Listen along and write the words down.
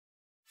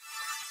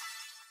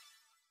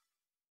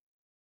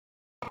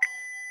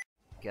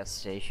gas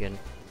station.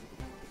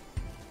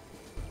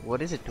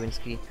 What is it,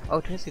 Twinsky?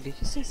 Oh, Twinsky, did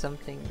you say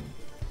something?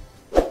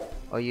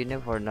 Oh, you know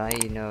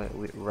Fortnite, you know,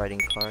 with riding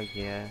car,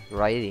 yeah.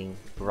 Riding.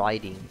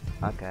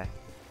 Okay.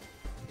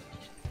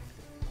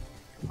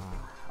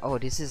 Oh,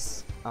 this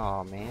is.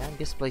 Oh man,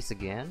 this place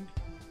again.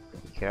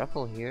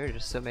 Careful here.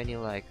 There's so many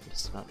like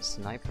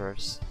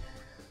snipers.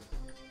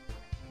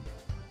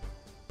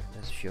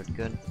 That's a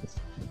shotgun.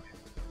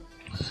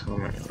 So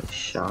many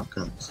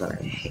shotguns that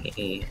I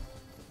hate.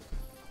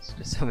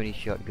 There's so many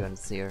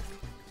shotguns here.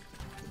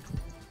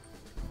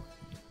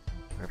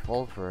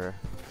 Revolver.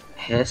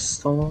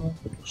 Pistol,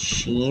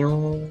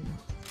 shield,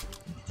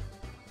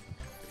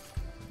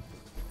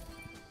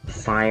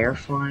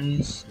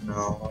 fireflies.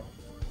 No.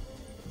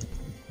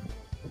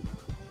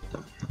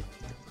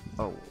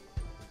 Oh.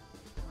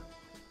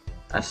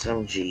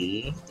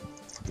 SMG.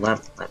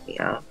 Let me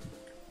up.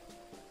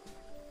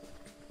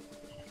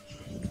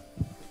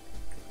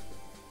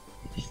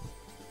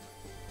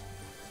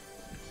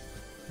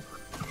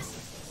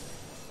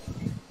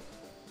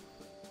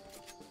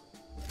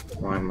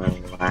 Why am I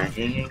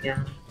lagging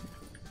again?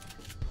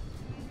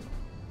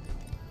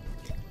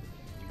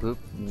 Boop,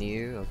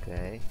 new,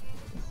 okay.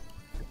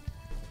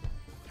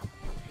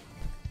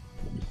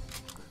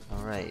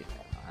 Alright,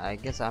 I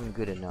guess I'm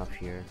good enough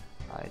here.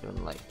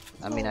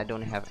 I mean, I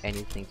don't have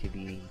anything to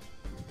be.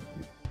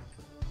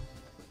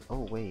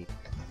 Oh, wait.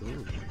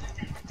 Ooh.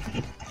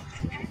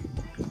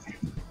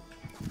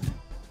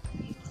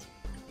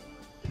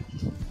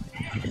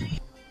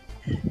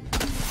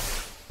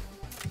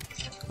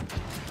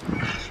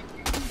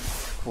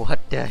 What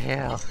the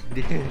hell?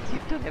 Dude, you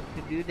don't have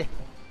to do that.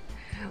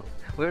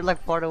 We're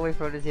like far away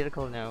from the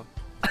circle now.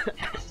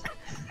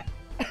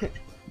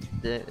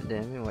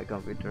 Damn, my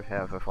computer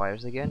have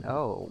fires again?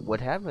 Oh, what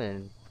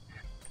happened?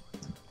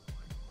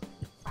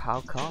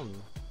 How come?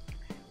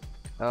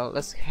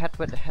 Let's head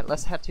to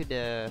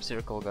the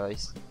circle,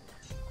 guys.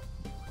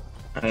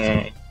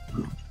 Okay.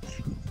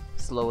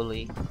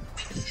 Slowly.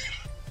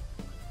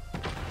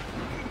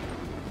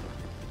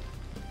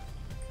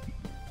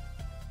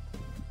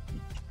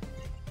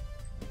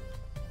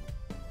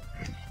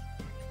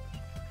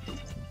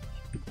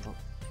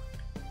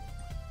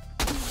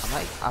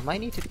 I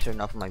might need to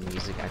turn off my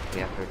music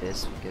actually after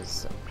this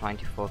because I'm trying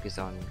to focus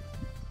on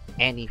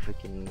any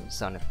freaking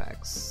sound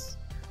effects.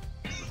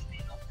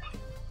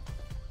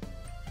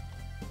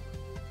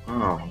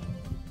 Oh.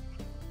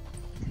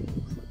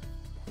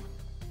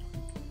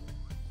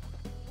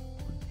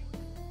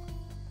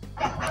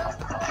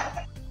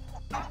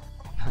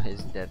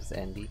 That's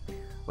Andy.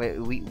 Wait,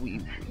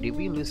 did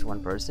we lose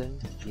one person?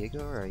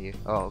 Diego, or are you?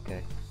 Oh,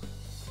 okay.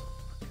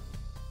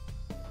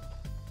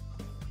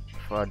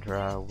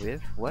 Fadra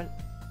with what?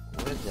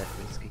 What is that,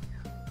 Whiskey?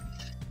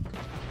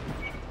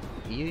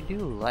 You do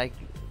like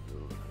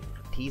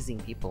teasing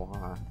people,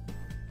 huh?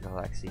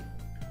 Galaxy.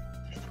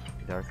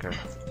 Darker.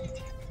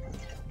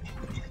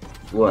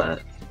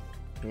 What?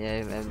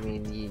 Yeah, I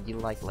mean, you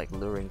like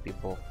luring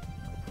people.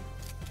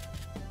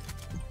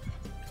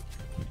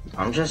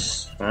 I'm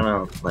just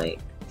gonna like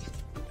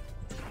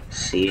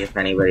see if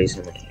anybody's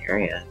in the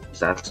area, because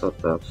that's what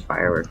the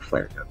firework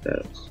flare gun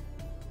does.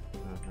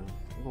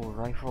 Oh,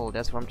 rifle,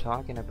 that's what I'm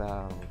talking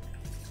about.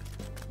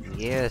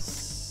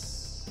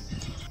 Yes.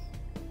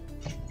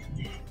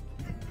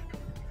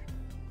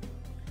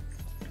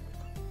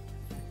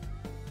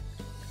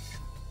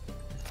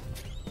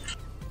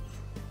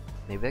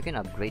 Maybe I can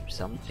upgrade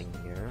something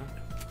here.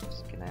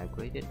 Can I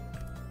upgrade it?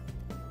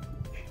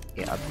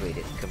 Yeah, upgrade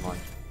it. Come on.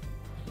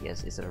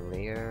 Yes, it's a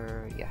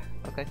rare. Yeah,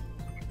 okay.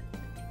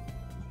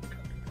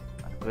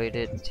 Upgrade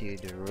it to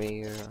the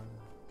rare.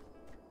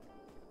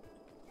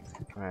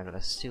 Alright,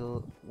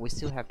 we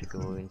still have to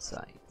go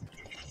inside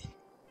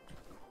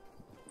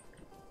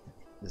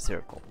the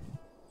circle.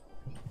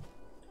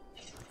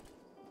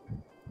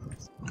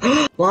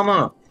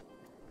 Llama!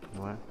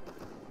 What?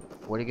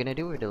 What are you gonna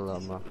do with the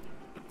llama?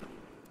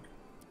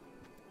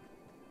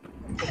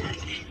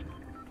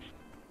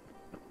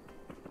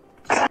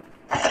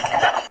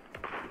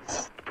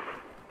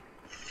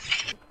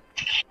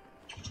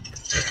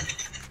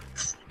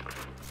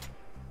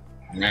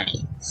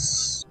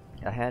 Nice.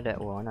 I had that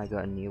one, I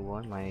got a new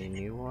one, my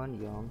new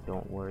one, young,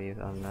 don't worry,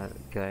 I'm not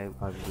gonna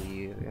ugly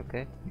you,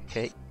 okay?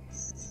 Okay.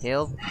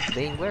 Hill,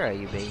 Bane, where are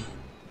you, Bane?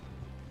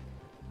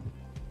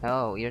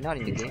 Oh, you're not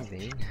in the game,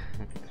 Bane.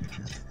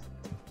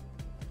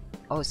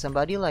 Oh,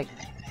 somebody like...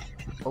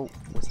 Oh,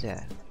 what's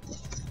that?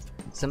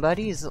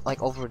 Somebody is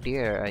like over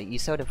there, you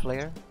saw the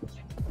flare?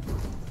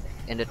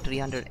 And the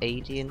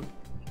 318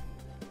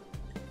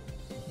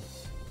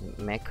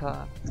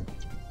 mecha?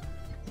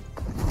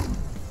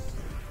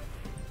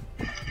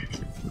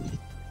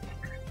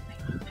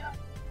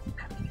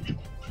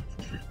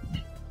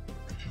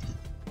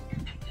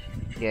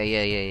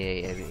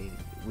 Yeah.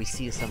 We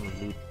see some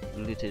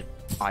looted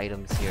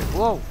items here.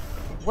 Whoa!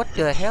 What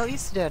the hell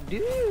is that,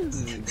 dude?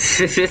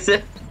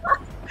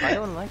 I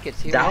don't like it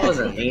here. That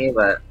wasn't me,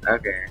 but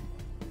okay.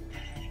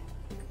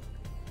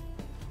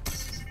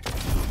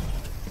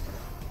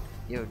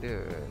 Yo,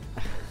 dude.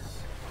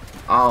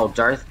 Oh,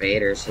 Darth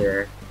Vader's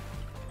here.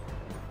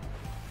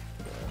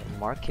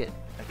 Market?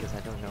 I guess I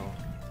don't know.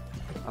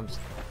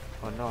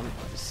 Oh no,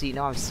 see,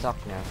 now I'm stuck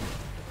now.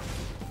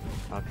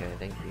 Okay,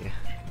 thank you.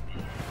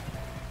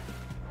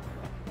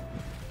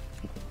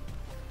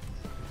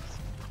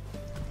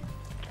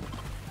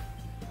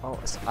 Oh,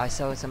 I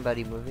saw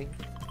somebody moving.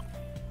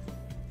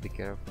 Be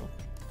careful.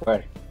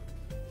 Where?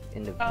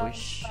 In the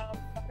bush.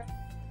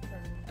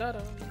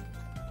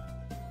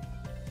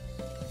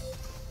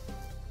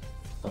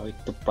 Oh,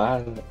 itu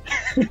pal.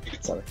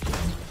 Sorry.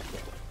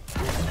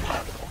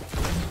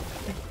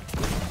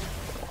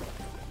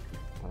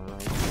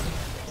 Alright.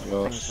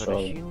 Oh, Thanks for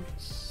the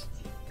shields.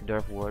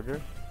 Darth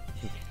Water.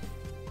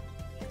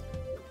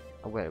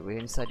 Oh wait, we're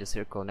inside the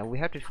circle. Now we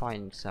have to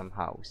find some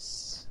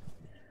house.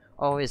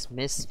 Oh, it's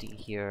misty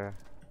here.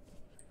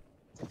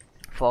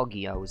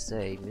 Foggy, I would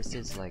say. Mist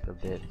is like a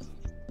bit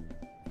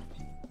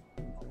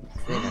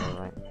thinner,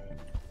 right?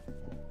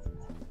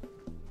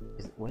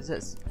 What is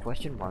this?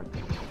 Question mark.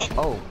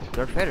 Oh,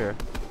 Darth Vader.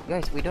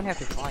 Guys, we don't have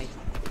to fight.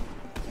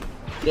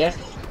 Yeah.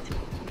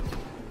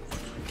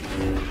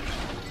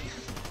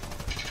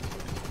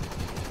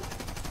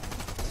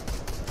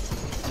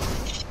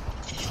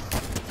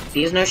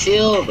 He has no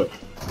shield.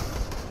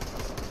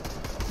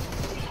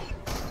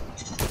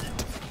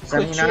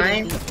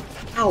 79?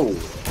 Oh.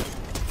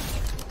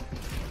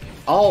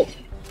 Oh.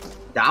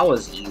 That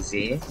was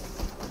easy.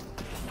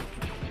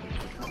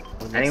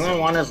 Anyone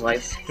want his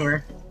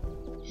lightsaber?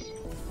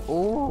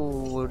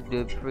 Oh,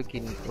 the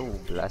freaking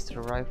blaster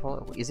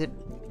rifle. Is it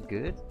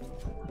good?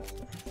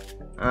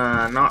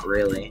 Not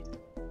really.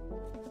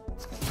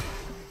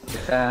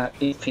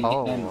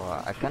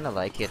 Oh, I kinda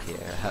like it here.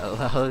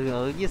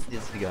 I'll use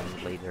this gun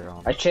later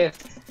on. I check.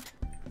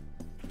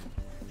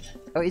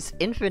 Oh, it's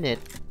infinite.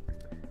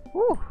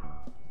 Woo.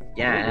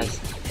 Yeah, Really? it's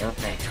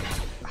okay.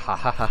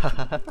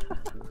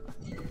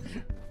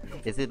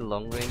 Is it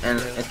long range?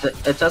 And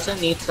it doesn't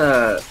need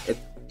to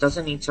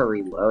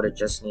reload. It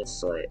just needs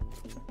to like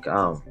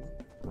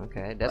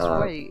okay, that's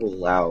why.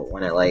 Cool out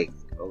when it like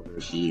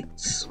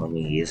overheats when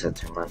you use it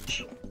too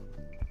much.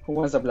 Who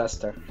wants a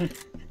blaster?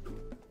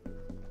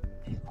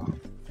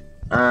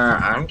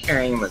 I'm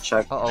carrying the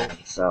check,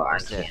 so I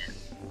What's that? can't.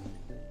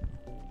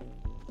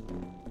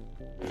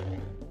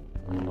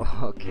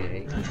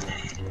 Okay.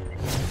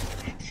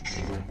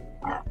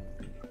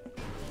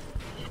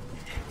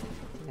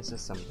 This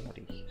is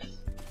somebody.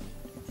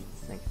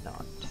 Think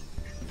not.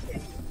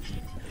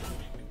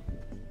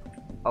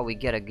 Oh, we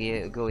gotta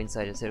go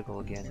inside the circle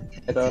again.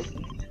 Get up.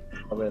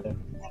 Over there.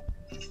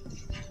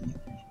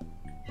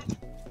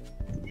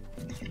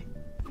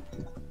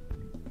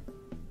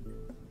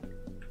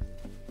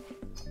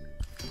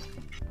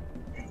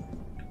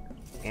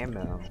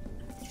 Ammo.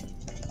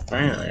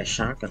 Finally, a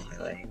shotgun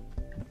highlight.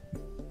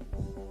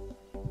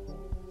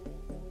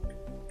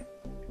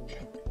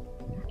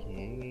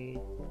 Okay.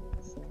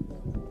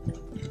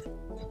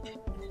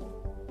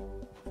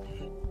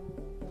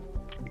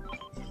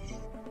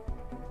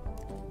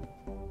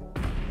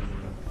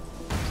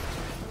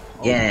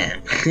 Yeah.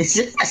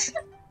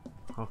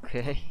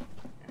 Okay.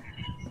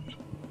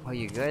 Oh,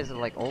 you guys are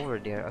like over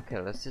there. Okay,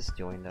 let's just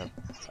join up.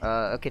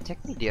 Okay,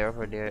 take me there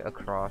over there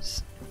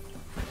across.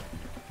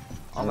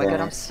 Oh my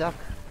god, I'm stuck.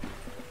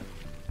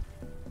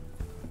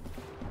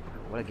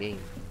 What a game.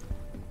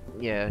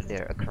 Yeah,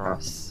 there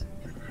across.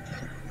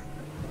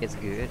 It's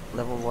good.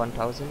 Level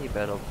 1000, you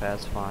battle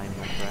pass fine,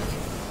 my friend.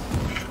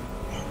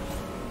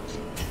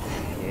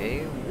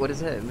 Okay, what does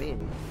that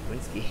mean?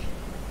 Winsky.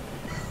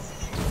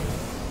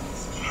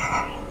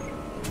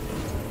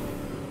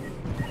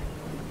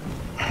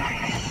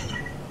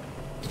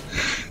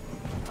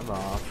 I'm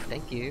off.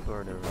 Thank you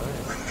for the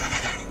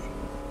ride.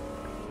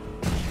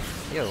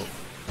 Yo.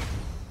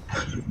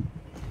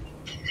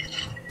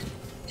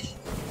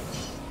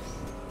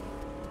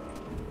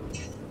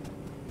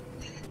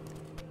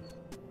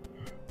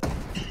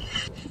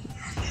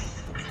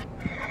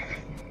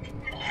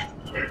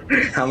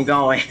 I'm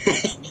going.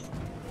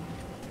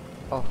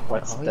 Oh,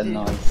 What's how the is it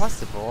noise?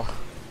 possible?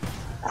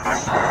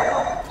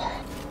 I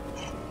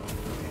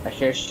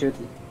hear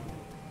shooting.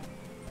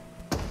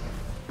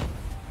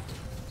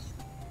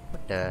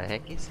 What the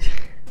heck is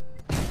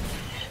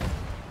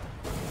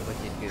what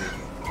you do?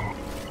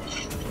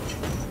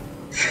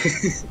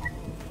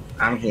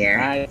 I'm here.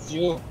 Ah, it's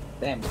you.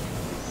 Damn.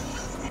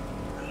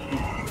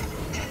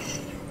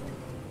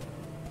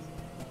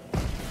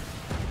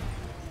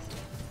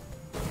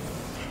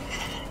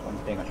 One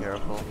thing on here.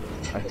 Careful.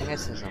 I think I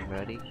saw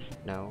somebody.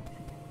 No.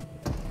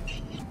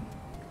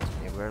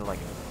 Yeah, we're like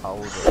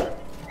out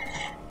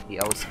the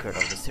outskirt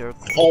of the circle.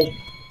 Oh.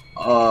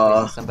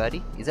 Wait, is that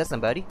somebody? Is that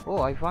somebody?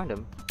 Oh, I found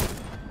him.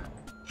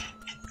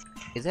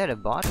 Is that a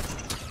bot?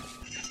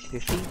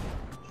 50?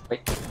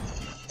 Wait.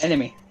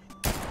 Enemy.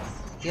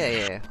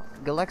 Yeah.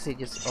 Galaxy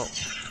just. Oh.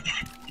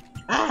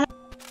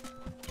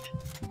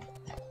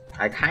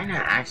 I kind of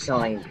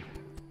accidentally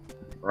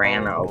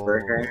ran over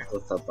her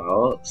with a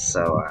boat,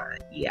 so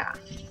yeah.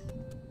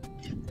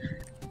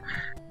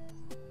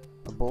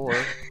 A boar.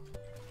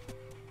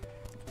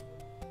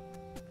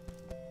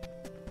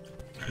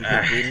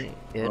 Between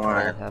it all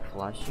what? have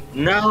flashing.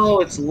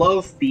 No, it's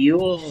low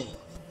fuel.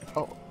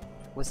 Oh,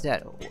 what's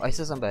that? I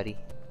saw somebody.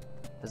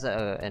 Is that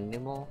an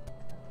animal?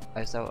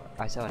 I saw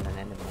an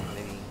animal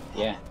maybe.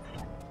 Yeah.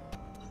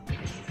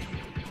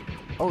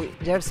 Oh,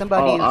 there's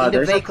somebody Oh, in the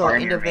there's a vehicle. car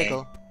In the near me.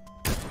 vehicle.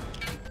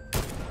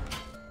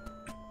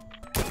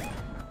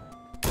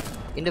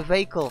 In the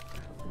vehicle.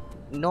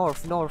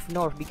 North.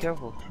 Be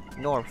careful.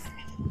 North.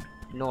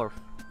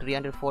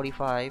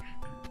 345.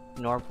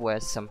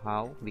 Northwest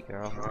somehow. Be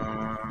careful.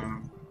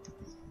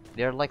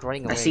 They're like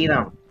running away. I see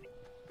them.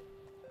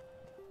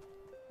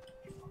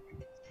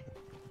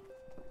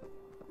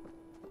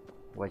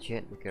 Watch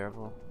it. Be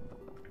careful.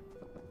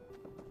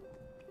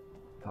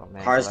 Oh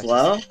man. Car's Galaxy-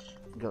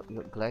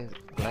 low.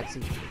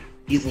 Galaxy.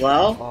 He's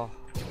low. Oh.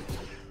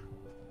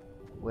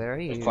 Where are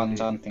you? I found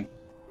something.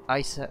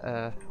 I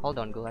hold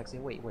on, Galaxy.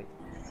 Wait.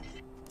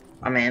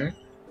 I'm in.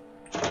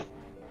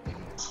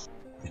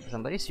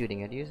 Somebody's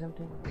shooting at you or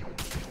something?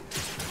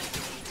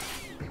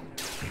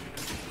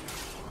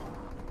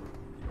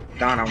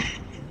 Got him.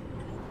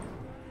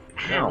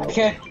 Ow.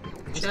 Okay.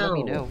 Just let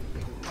me Chill. know.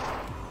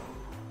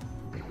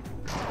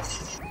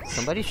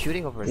 Somebody's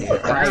shooting over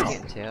there. I Ow.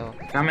 can't tell.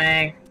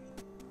 Coming.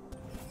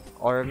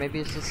 Or maybe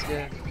it's just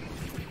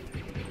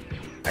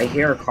I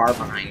hear a car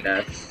behind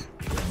us.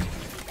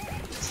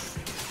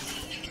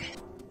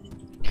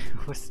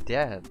 what's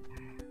that?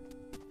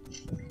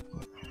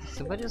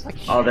 Somebody's like.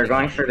 Oh, they're shooting.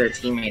 going for their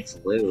teammates'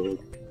 loot.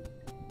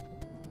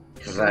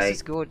 Cause Let's I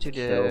just go to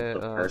killed the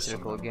the person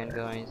circle over again, there.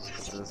 guys.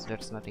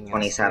 There's nothing else.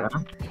 27.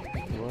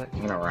 What?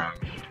 I'm gonna run.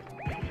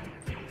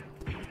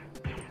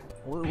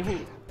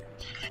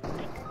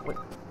 What?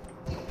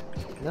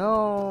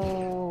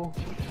 No.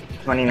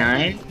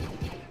 29.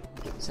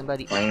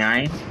 Somebody.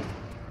 29.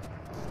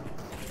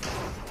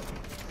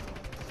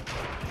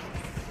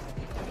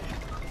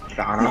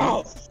 Got him.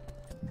 No.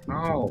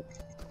 No.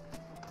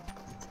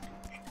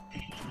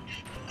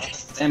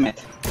 Damn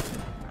it.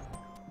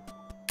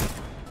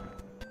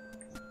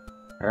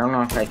 I don't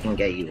know if I can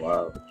get you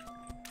up.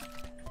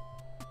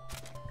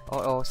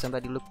 Oh,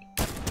 somebody look.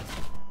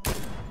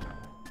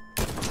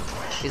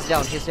 He's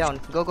down.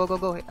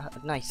 Go.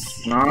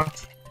 Nice. No.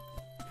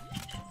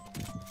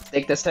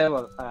 Take the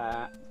level.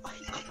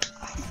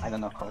 I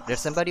don't know how. There's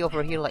somebody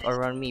over here, like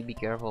around me. Be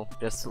careful.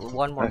 There's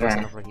one more Okay.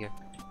 person over here,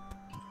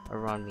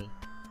 around me.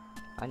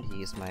 I need to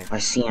use my I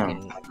see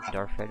him. fucking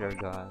Darth Vader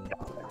gun.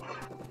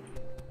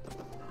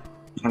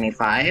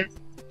 25.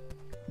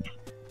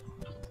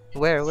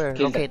 Where?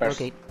 Kill the person.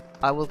 Locate.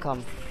 I will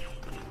come.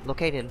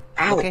 Locate him.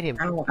 Ow. Locate him.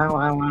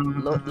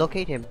 Ow.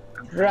 Locate him.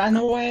 Run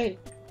away.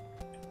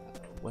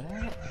 What?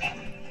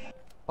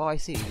 Oh, I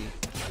see.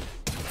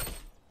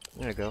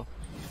 There you go.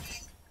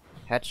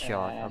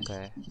 Headshot.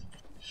 Okay.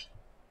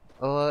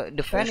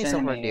 The fan There's is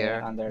over enemy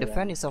there. under The them.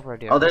 fan is over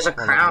there. Oh, there's a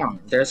Follow crown.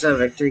 There's a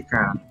victory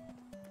crown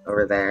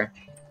over there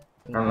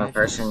me. from the Nice.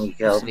 person you Just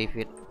killed. leave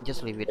it.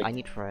 Just leave it. I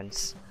need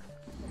friends.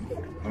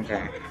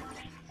 Okay.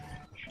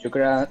 You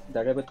grab the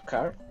reboot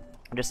car.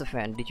 There's a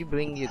fan. Did you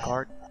bring your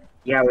card?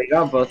 Yeah, we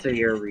got both of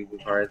your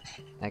reboot cards.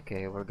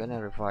 Okay, we're gonna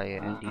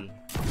revive Andy.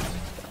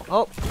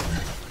 Oh!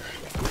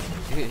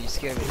 Dude, you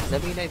scared me.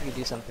 Let me know if you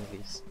do something,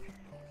 please.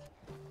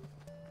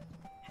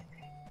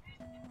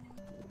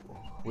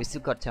 We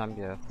still got time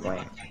though. Wait.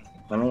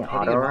 Let me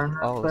How do auto you- run.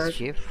 real Oh, quick.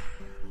 shift?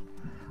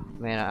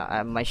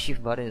 Man, my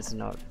shift button is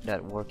not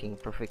that working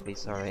perfectly,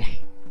 sorry.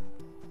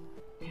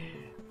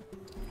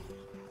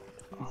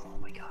 Oh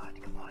my god,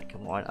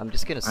 come on. I'm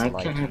just gonna slide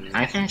through.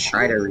 I can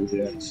try to redo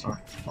it. So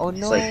Oh it's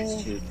no! like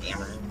it's 2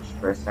 damage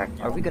for a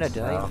second. Are we gonna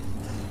die? so-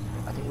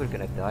 I think we're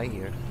gonna die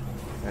here.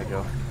 There we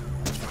go.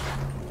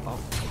 Oh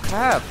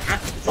crap!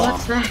 What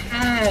the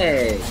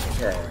heck?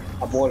 Okay.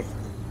 A ball.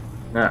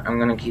 No, I'm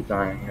gonna keep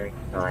going. I'm gonna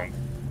keep going.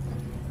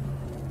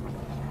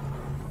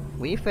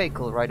 We need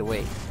vehicle right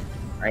away.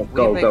 Alright, We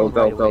go, make go, one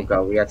go, right go, away.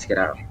 go. We have to get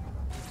out.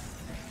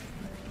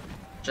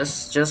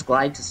 Just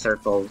glide to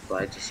circle.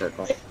 Glide to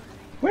circle.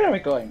 Where are we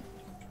going?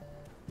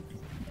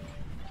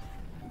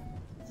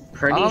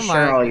 Pretty Oh sure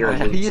my all your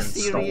god, are loot's you in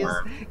serious?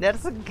 storm.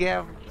 That's a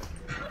gap.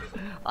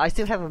 I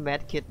still have a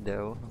med kit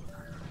though.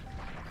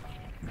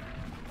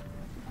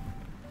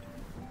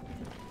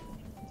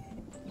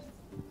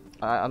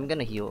 I'm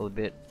gonna heal a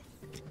bit.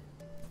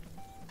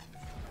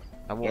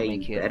 I won't Yeah,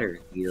 make you it. better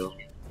heal.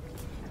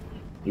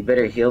 You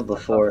better heal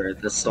before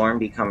the storm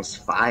becomes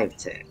 5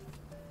 tick.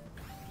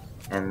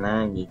 And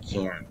then you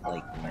can't,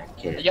 like,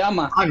 medkit.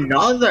 Yama.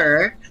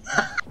 Another?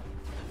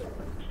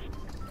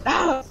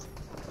 Ah!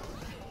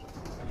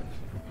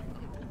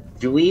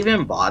 Do we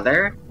even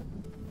bother?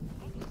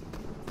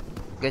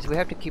 Guys, we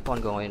have to keep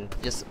on going.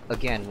 Just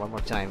again, one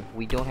more time.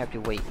 We don't have to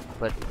wait,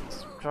 but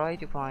let's try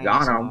to find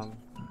Got 'em. some.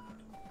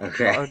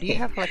 Okay. Or do you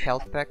have like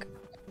health pack?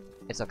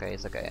 It's okay.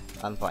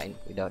 I'm fine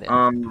without it.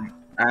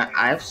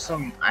 I have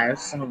some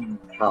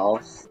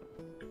health.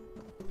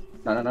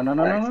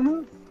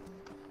 No.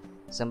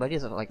 Somebody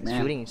is like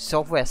Man. shooting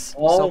southwest.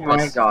 Oh my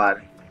southwest.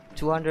 god.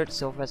 200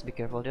 southwest. Be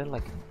careful. They're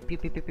like pew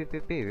pew pew pew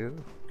pew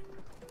pew.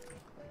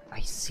 I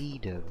see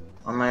them.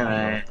 On my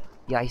way.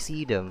 Yeah, I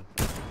see them.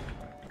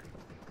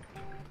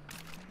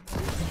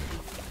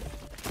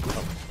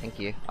 Thank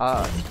you.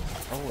 Oh,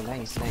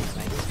 nice.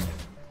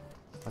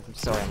 I'm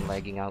sorry, I'm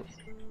lagging out.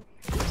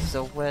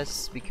 So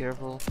Wes, be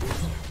careful.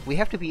 We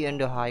have to be in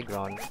the high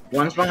ground.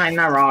 One's behind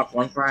that rock.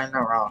 One's behind that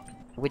rock.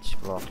 Which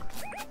rock?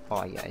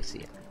 Oh yeah, I see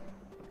it.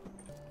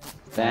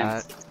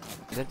 Damn.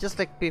 They're just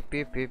like peep.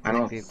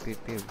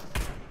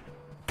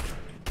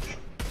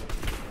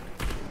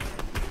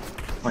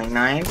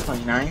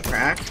 29,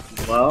 crack,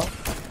 low.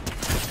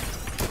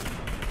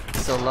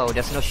 So low,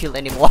 there's no shield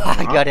anymore.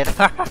 I got it.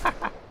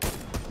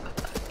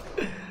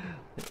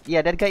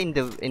 Yeah, that guy in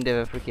the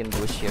freaking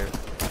bush here.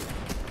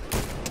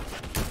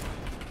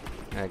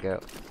 There we go.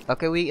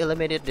 Okay, we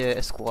eliminated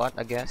the squad,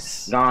 I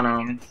guess. Gone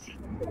on.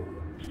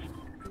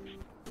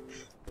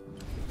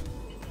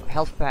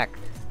 Health pack.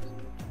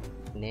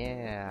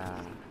 Yeah.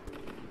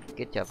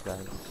 Good job,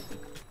 guys.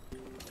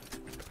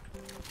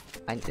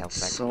 I need health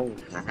pack. So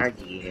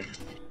laggy.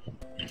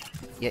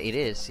 Yeah, it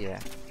is. Yeah.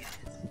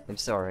 I'm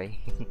sorry.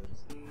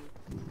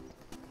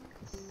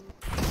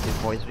 The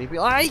voice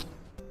reveal. Wait,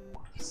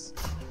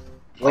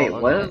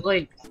 Oh, what okay. is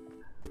like?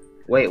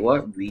 Wait,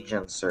 what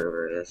region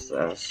server is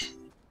this?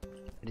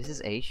 This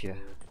is Asia.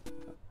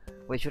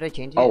 Wait, should I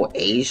change it? Oh,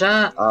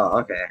 Asia? Oh,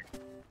 okay.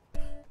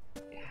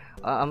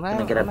 I'm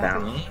Gonna get a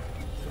bounty.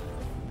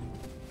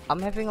 I'm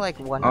having like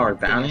one. Oh, our more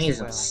thing bounty as is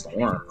in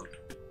well. storm.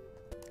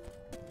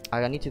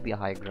 I need to be a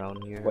high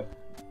ground here. What?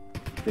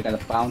 We got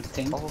a bounty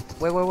thing. Oh,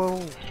 wait.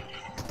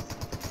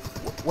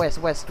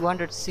 West,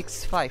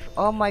 265.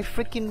 Oh, my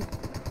freaking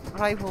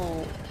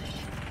rival.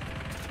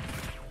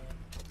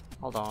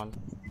 Hold on.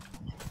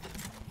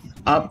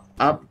 Up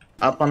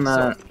on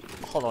the.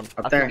 Hold on.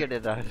 Up I there. figured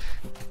it out.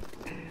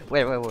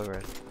 Wait.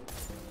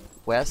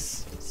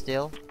 West,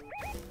 still.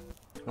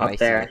 Oh, I Up see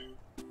there. it.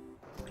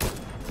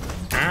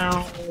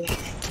 Ow.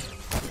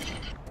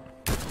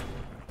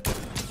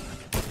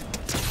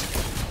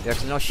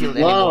 There's no shield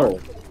Whoa. anymore.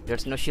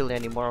 There's no shield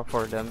anymore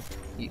for them.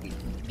 Do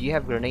you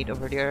have grenade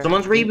over there?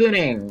 Someone's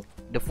rebooting.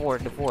 The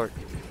fort.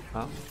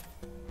 Huh?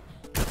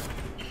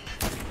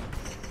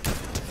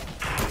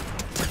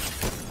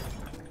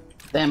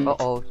 Damn.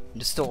 Uh-oh,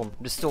 the storm.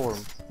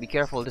 Be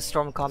careful, the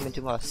storm coming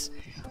to us.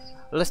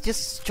 Let's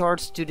just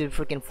charge to the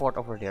freaking fort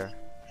over there.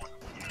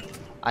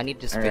 I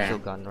need the special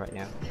Okay. gun right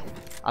now.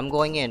 I'm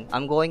going in.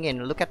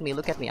 Look at me.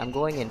 I'm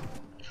going in.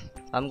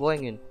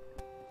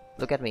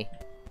 Look at me.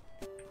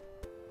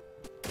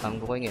 I'm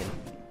going in.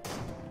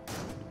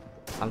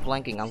 I'm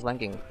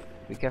flanking.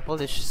 Be careful,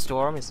 this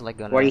storm is like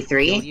gonna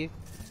 43? kill you.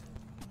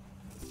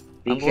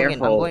 Be I'm going in,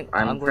 careful.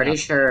 I'm going pretty up.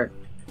 sure.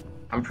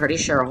 I'm pretty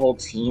sure a whole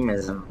team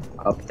is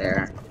up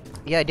there.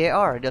 Yeah, they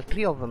are. The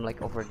three of them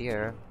like over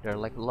there. They're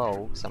like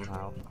low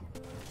somehow.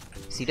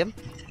 See them?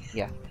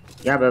 Yeah.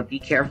 Yeah, but be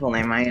careful.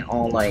 They might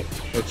all like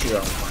hit you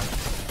at once.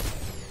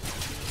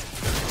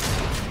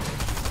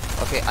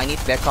 Okay, I need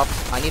backup.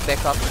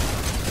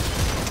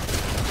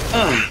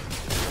 Ugh.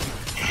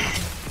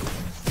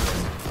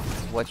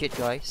 Watch it,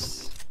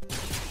 guys.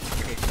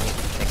 Take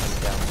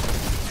them down.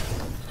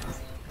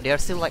 They're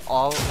still like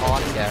all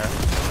on there.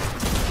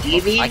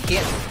 Evie? I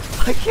can't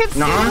see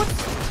Nah.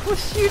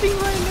 what's shooting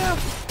right now.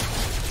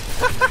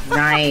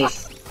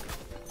 Nice.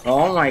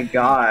 Oh my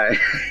god.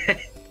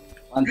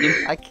 One team.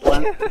 I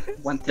can't.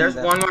 One team. There's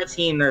left. one more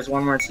team. There's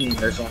one more team.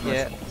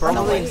 Yeah,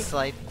 probably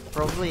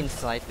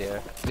inside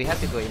there. We have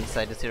to go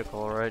inside the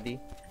circle already.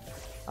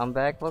 I'm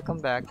back.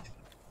 Welcome back.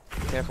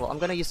 Careful. I'm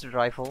gonna use the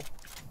rifle.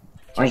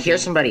 I hear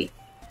somebody.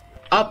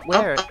 Up,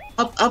 Where?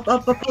 up.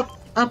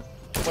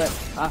 Where?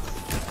 Ah.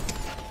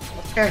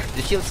 There.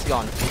 The shield's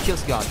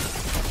gone.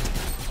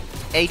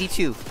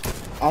 82.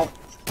 Oh.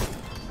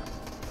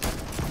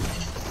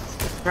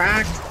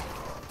 Cracked.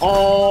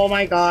 Oh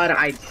my god.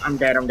 I'm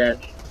dead.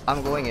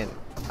 I'm going in,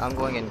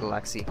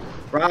 Galaxy.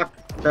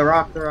 The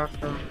rock.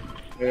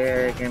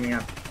 Yeah, get me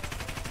up.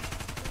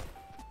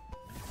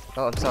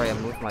 Oh, I'm sorry. I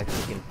moved my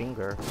freaking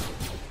finger.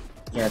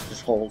 Yeah,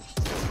 just hold.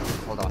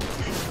 Hold on.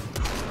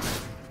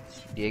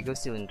 Diego's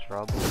still in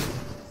trouble.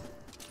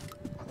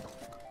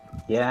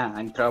 Yeah,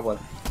 I'm in trouble.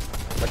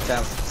 Watch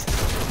out.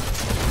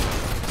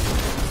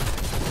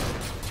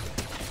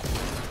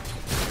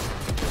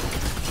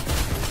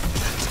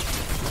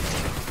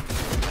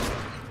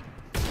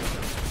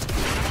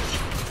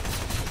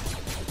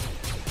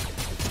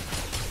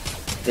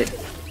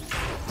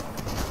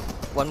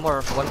 One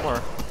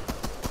more.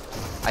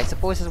 I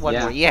suppose it's one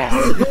Yeah. more. Yes.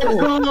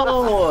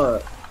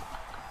 No!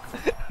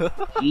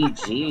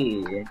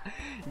 GG.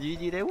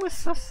 GG, that was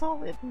so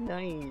solid.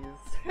 Nice.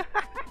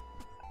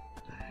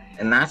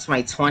 And that's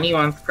my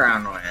 21st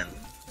crown win.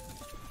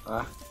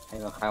 I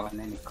don't have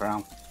any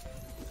crown.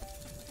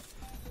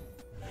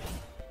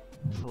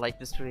 Like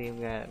the stream,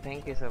 yeah.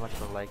 Thank you so much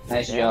for liking.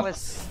 Nice job.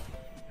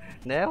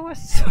 That was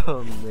so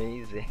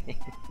amazing.